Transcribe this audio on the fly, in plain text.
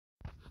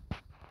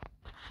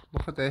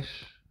Look at this.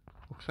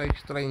 Looks like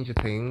Stranger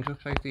Things.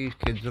 Looks like these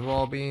kids have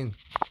all been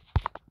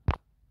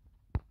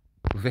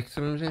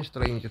victims in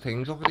Stranger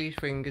Things. Look at these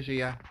fingers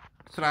here.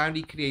 Try and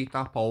recreate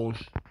that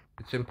pose.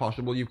 It's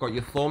impossible. You've got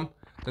your thumb,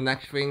 the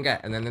next finger,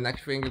 and then the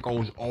next finger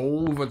goes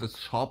over the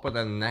top of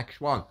the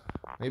next one.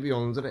 Maybe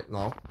under it,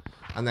 no.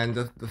 And then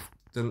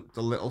the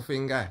little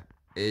finger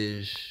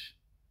is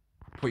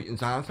pointing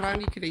down. Try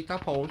and recreate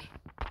that pose.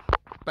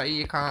 Bet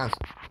you can't.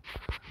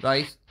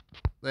 Right.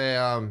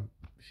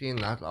 Seeing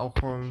that, how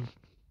come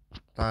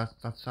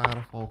that's out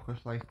of focus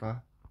like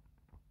that?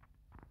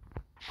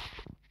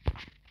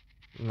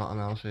 Nothing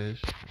else is.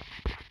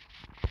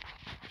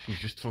 She's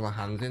just threw her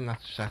hand in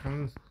that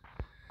second.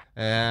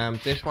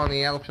 This one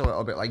here looks a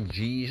little bit like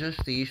Jesus.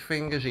 These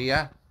fingers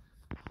here.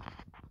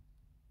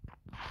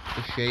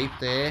 The shape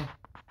there.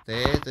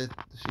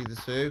 See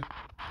the two?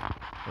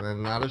 And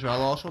then that as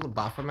well. Also the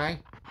Baphomet.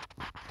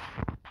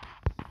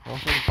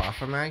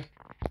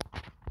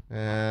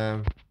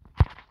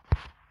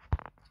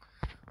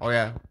 Oh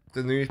yeah,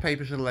 the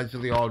newspapers are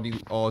allegedly are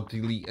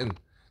deleting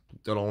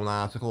their own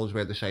articles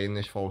where they're saying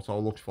this photo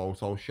looks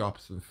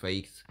photoshopped and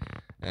faked.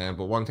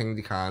 But one thing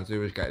they can't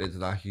do is get rid of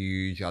that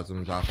huge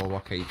Adam's apple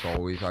what Kate's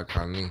always had,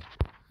 can they?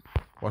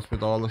 What's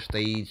with all the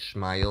stage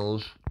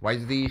smiles? Why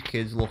do these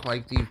kids look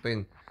like they've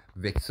been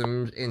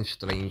victims in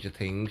Stranger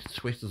Things?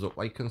 Twisted up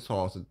like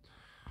contorted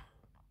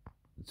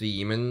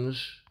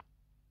demons.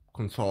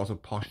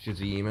 Contorted posture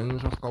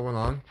demons. What's going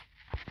on?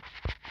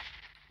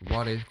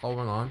 What is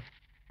going on?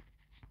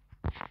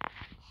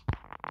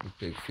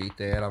 Big feet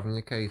there, haven't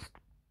you, Kate?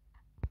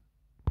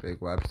 Big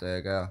webs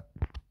there, girl.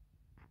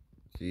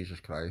 Jesus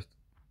Christ.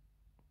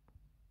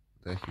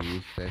 They're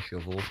huge, they're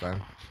shovels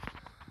then.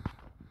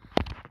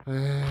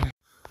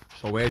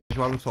 So here's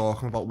what I'm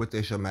talking about with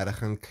this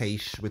American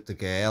case with the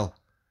girl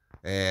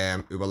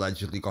who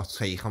allegedly got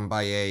taken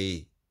by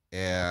a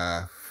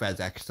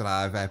FedEx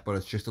driver, but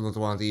it's just another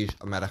one of these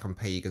American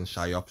pagan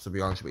psyops, to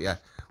be honest with you.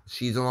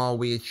 She's done all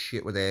weird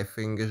shit with her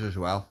fingers as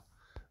well.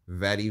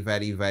 Very,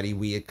 very, very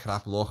weird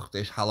crap. Look,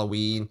 this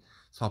Halloween,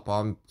 top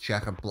on,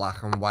 checkered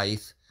black and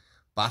white,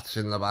 bats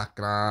in the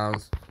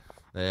background.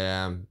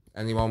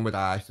 Anyone with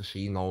eyes to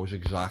see knows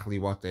exactly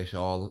what this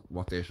all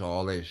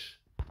is.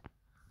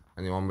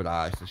 Anyone with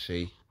eyes to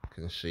see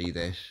can see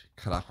this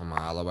crap a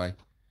mile away.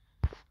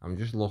 I'm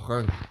just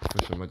looking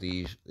for some of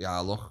these. Yeah,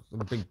 look,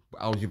 the big,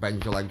 how do you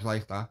bend your legs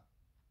like that?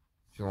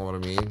 Do you know what I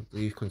mean?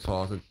 These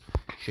contorted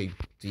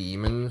shaped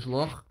demons,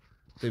 look.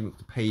 The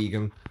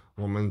pagan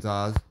woman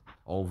dad,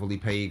 overly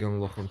pagan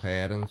looking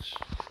parents.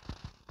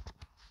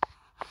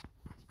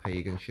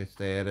 Pagan shit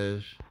there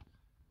is.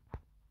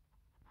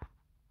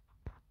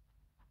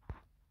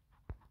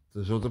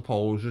 There's other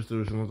poses,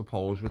 there's another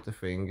pose with the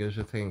fingers,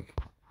 I think,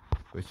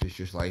 which is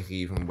just like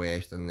even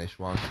worse than this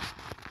one.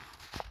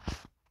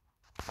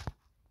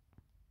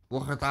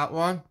 Look at that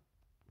one.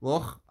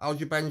 Look, how'd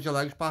you bend your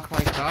legs back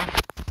like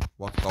that?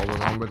 What's going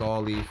on with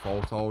all these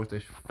photos?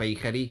 This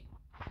fakery.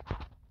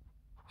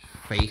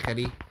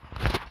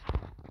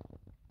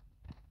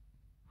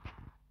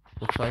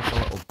 Looks like a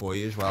little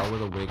boy as well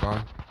with a wig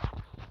on.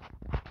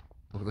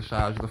 Look at the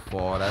size of the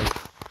forehead.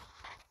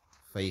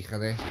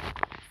 Faking it.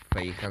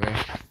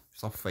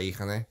 Stop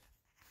faking it.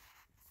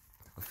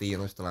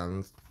 Athena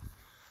Strand.